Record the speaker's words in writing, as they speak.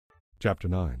Chapter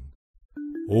 9.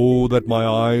 Oh, that my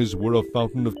eyes were a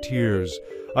fountain of tears!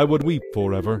 I would weep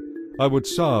forever. I would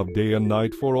sob day and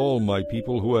night for all my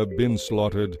people who have been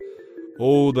slaughtered.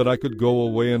 Oh, that I could go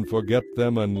away and forget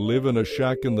them and live in a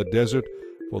shack in the desert,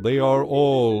 for they are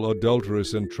all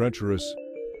adulterous and treacherous.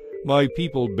 My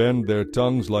people bend their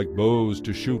tongues like bows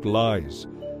to shoot lies.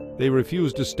 They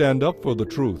refuse to stand up for the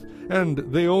truth, and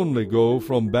they only go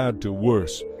from bad to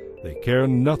worse. They care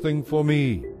nothing for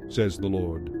me, says the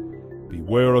Lord.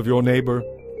 Beware of your neighbor,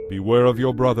 beware of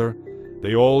your brother.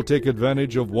 They all take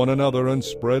advantage of one another and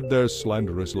spread their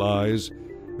slanderous lies.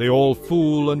 They all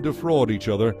fool and defraud each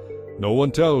other. No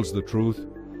one tells the truth.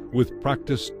 With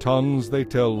practiced tongues they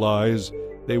tell lies.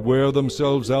 They wear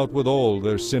themselves out with all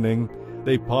their sinning.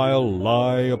 They pile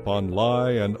lie upon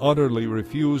lie and utterly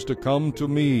refuse to come to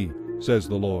me, says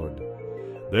the Lord.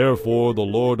 Therefore the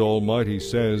Lord Almighty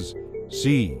says,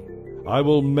 See, I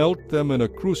will melt them in a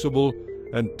crucible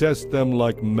and test them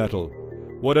like metal.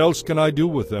 What else can I do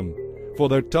with them? For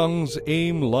their tongues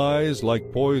aim lies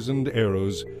like poisoned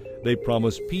arrows. They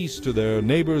promise peace to their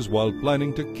neighbors while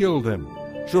planning to kill them.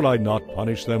 Should I not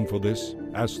punish them for this?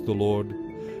 Asks the Lord.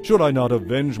 Should I not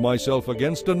avenge myself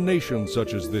against a nation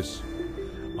such as this?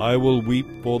 I will weep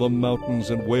for the mountains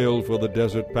and wail for the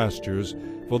desert pastures,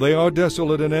 for they are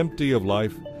desolate and empty of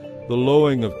life. The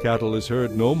lowing of cattle is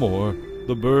heard no more.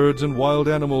 The birds and wild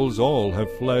animals all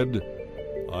have fled.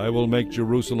 I will make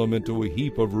Jerusalem into a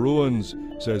heap of ruins,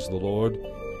 says the Lord.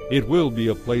 It will be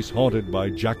a place haunted by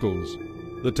jackals.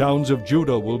 The towns of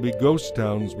Judah will be ghost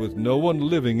towns with no one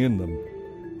living in them.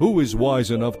 Who is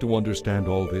wise enough to understand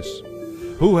all this?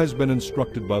 Who has been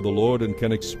instructed by the Lord and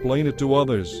can explain it to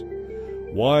others?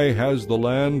 Why has the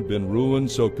land been ruined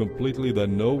so completely that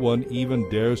no one even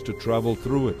dares to travel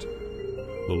through it?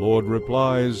 The Lord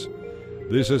replies,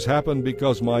 This has happened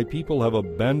because my people have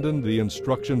abandoned the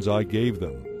instructions I gave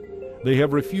them. They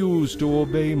have refused to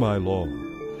obey my law.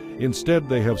 Instead,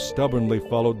 they have stubbornly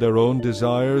followed their own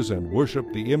desires and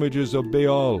worshipped the images of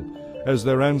Baal, as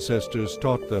their ancestors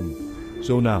taught them.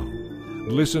 So now,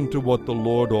 listen to what the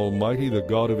Lord Almighty, the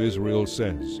God of Israel,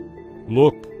 says.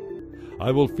 Look,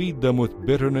 I will feed them with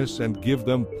bitterness and give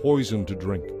them poison to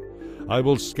drink. I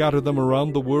will scatter them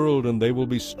around the world, and they will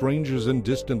be strangers in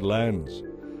distant lands.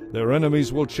 Their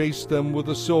enemies will chase them with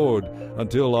a sword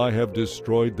until I have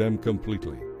destroyed them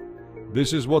completely.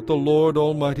 This is what the Lord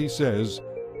Almighty says.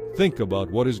 Think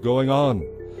about what is going on.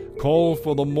 Call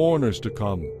for the mourners to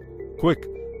come. Quick,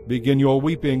 begin your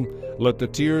weeping. Let the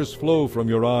tears flow from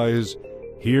your eyes.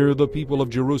 Hear the people of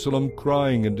Jerusalem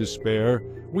crying in despair.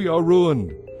 We are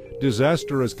ruined.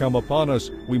 Disaster has come upon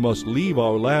us. We must leave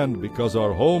our land because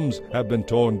our homes have been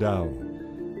torn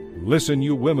down. Listen,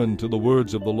 you women, to the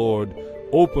words of the Lord.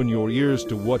 Open your ears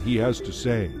to what he has to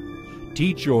say.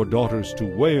 Teach your daughters to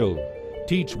wail.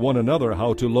 Teach one another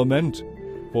how to lament.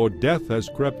 For death has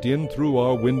crept in through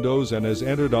our windows and has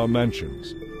entered our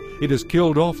mansions. It has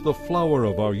killed off the flower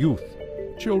of our youth.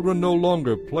 Children no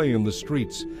longer play in the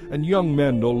streets, and young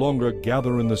men no longer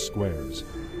gather in the squares.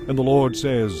 And the Lord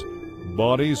says,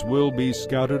 Bodies will be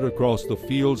scattered across the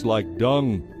fields like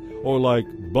dung, or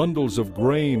like bundles of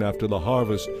grain after the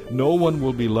harvest. No one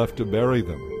will be left to bury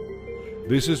them.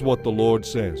 This is what the Lord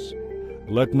says.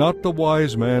 Let not the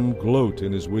wise man gloat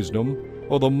in his wisdom,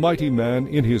 or the mighty man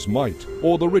in his might,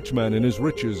 or the rich man in his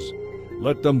riches.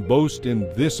 Let them boast in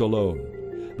this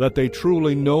alone, that they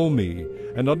truly know me,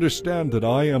 and understand that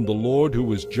I am the Lord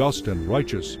who is just and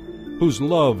righteous, whose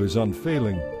love is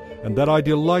unfailing, and that I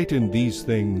delight in these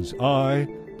things. I,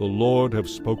 the Lord, have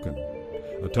spoken.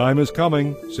 A time is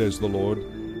coming, says the Lord,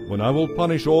 when I will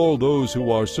punish all those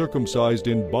who are circumcised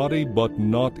in body but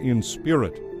not in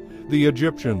spirit, the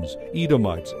Egyptians,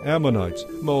 Edomites, Ammonites,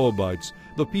 Moabites,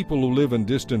 the people who live in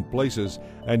distant places,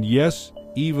 and yes,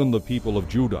 even the people of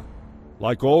Judah.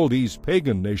 Like all these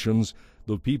pagan nations,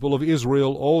 the people of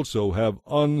Israel also have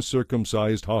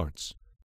uncircumcised hearts.